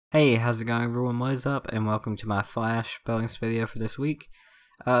Hey, how's it going everyone, what is up, and welcome to my Flash bonus video for this week.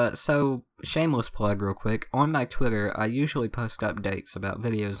 So, shameless plug real quick, on my Twitter, I usually post updates about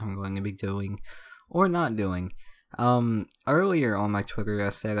videos I'm going to be doing, or not doing. Earlier on my Twitter I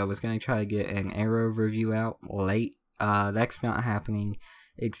said I was going to try to get an Arrow review out late. That's not happening.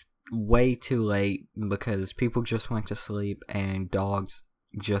 It's way too late because people just went to sleep and dogs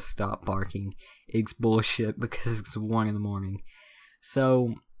just stopped barking. It's bullshit because it's 1 in the morning.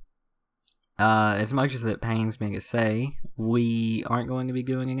 So, as much as it pains me to say, we aren't going to be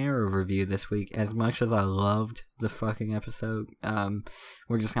doing an Arrow review this week. As much as I loved the fucking episode,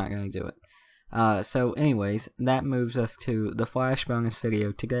 we're just not going to do it. So anyways, that moves us to the Flash bonus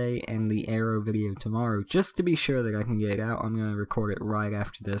video today and the Arrow video tomorrow. Just to be sure that I can get it out, I'm going to record it right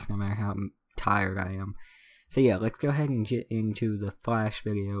after this, no matter how tired I am. So yeah, let's go ahead and get into the Flash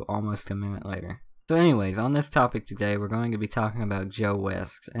video almost a minute later. So anyways, on this topic today, we're going to be talking about Joe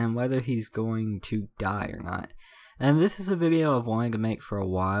West, and whether he's going to die or not. And this is a video I've wanted to make for a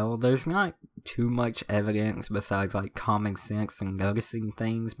while. There's not too much evidence besides like common sense and noticing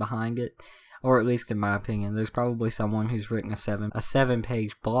things behind it. Or at least in my opinion, there's probably someone who's written a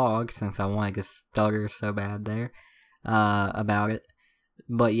seven-page blog, since I wanted to stutter so bad there, about it.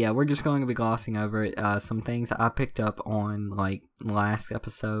 But yeah, we're just going to be glossing over it. Some things I picked up on like last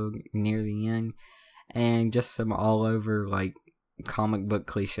episode near the end, and just some all over like comic book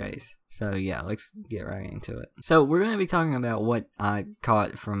cliches. So yeah, let's get right into it. So we're going to be talking about what I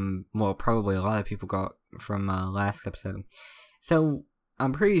caught from, well, probably a lot of people got from last episode. So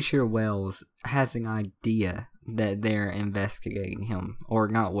I'm pretty sure Wells has an idea that they're investigating him, or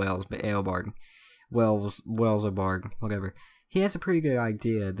not Wells, but Eobard. Wells or Bard, whatever. He has a pretty good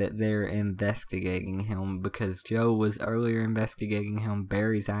idea that they're investigating him because Joe was earlier investigating him,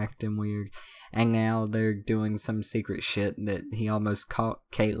 Barry's acting weird, and now they're doing some secret shit that he almost caught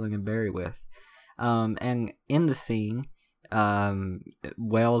Caitlin and Barry with. And in the scene,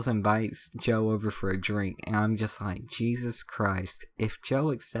 Wells invites Joe over for a drink, and I'm just like, Jesus Christ, if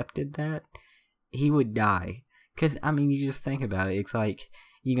Joe accepted that, he would die. Because, I mean, you just think about it, it's like,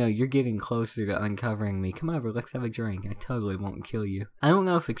 you know, you're getting closer to uncovering me. Come over, let's have a drink. I totally won't kill you. I don't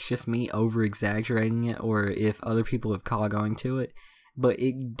know if it's just me over-exaggerating it or if other people have caught on to it, but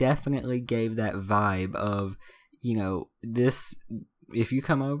it definitely gave that vibe of, you know, this, if you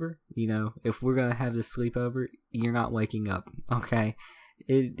come over, you know, if we're gonna have this sleepover, you're not waking up, okay?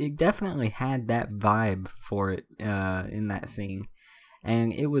 It definitely had that vibe for it in that scene.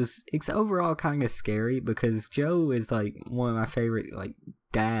 And it's overall kind of scary because Joe is like one of my favorite like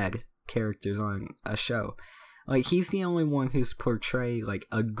dad characters on a show. Like, he's the only one who's portrayed like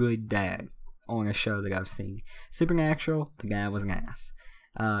a good dad on a show that I've seen. Supernatural, the guy was an ass.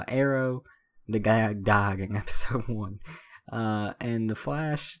 Arrow, the guy died in episode 1. And The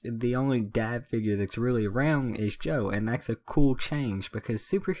Flash, the only dad figure that's really around is Joe, and that's a cool change because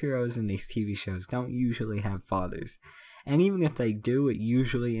superheroes in these TV shows don't usually have fathers. And even if they do, it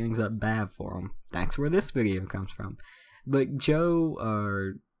usually ends up bad for them. That's where this video comes from. But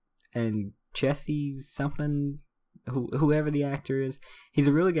Joe, and Jesse something, whoever the actor is, he's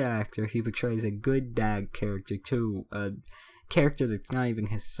a really good actor. He portrays a good dad character too, a character that's not even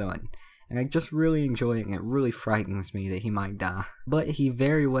his son. And I just really enjoy it, and it really frightens me that he might die. But he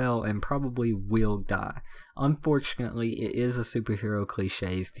very well and probably will die. Unfortunately, it is a superhero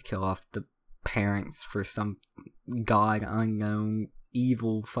cliches to kill off the parents for some god unknown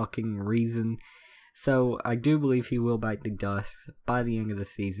evil fucking reason. So I do believe he will bite the dust by the end of the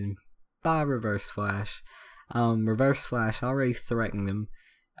season by Reverse Flash. Reverse Flash already threatened him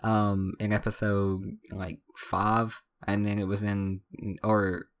in episode like 5, and then it was in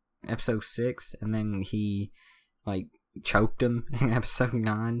episode 6, and then he like choked him in episode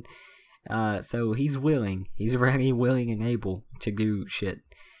 9. So he's ready, willing, and able to do shit.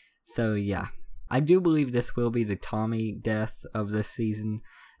 So yeah, I do believe this will be the Tommy death of this season.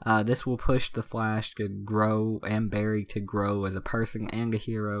 This will push the Flash to grow, and Barry to grow as a person and a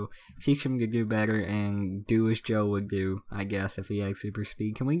hero, teach him to do better and do as Joe would do, I guess, if he had super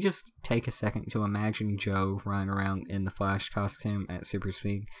speed. Can we just take a second to imagine Joe running around in the Flash costume at super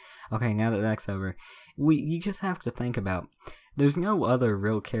speed? Okay, now that that's over, you just have to think about, there's no other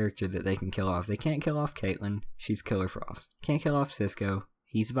real character that they can kill off. They can't kill off Caitlin, she's Killer Frost. Can't kill off Cisco,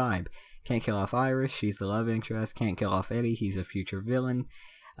 he's Vibe. Can't kill off Iris, she's the love interest. Can't kill off Eddie, he's a future villain.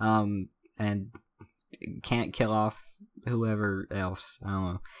 And can't kill off whoever else, I don't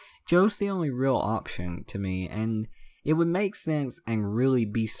know. Joe's the only real option to me, and it would make sense and really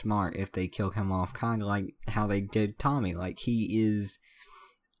be smart if they kill him off, kind of like how they did Tommy. Like, he is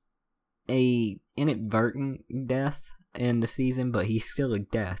a inadvertent death, in the season, but he's still a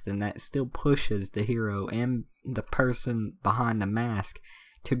death, and that still pushes the hero and the person behind the mask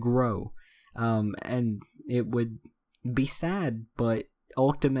to grow. And it would be sad, but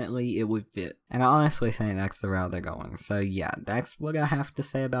ultimately it would fit. And I honestly think that's the route they're going. So yeah, that's what I have to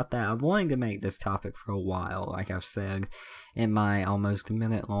say about that. I've wanted to make this topic for a while. Like I've said in my almost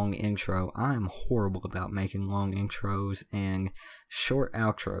minute long intro, I'm horrible about making long intros and short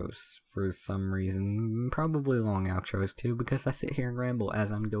outros for some reason. Probably long outros too, because I sit here and ramble as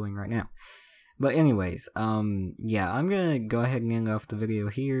I'm doing right now. But anyways, yeah, I'm gonna go ahead and end off the video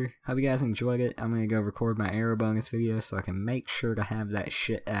here. Hope you guys enjoyed it. I'm gonna go record my arrow bonus video so I can make sure to have that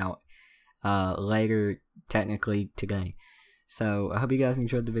shit out later, technically today. So I hope you guys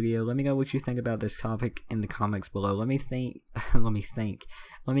enjoyed the video. Let me know what you think about this topic in the comments below. Let me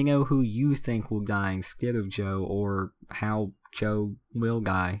know who you think will die instead of Joe, or how Joe will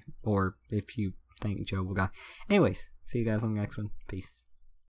die, or if you think Joe will die. Anyways, see you guys on the next one. Peace.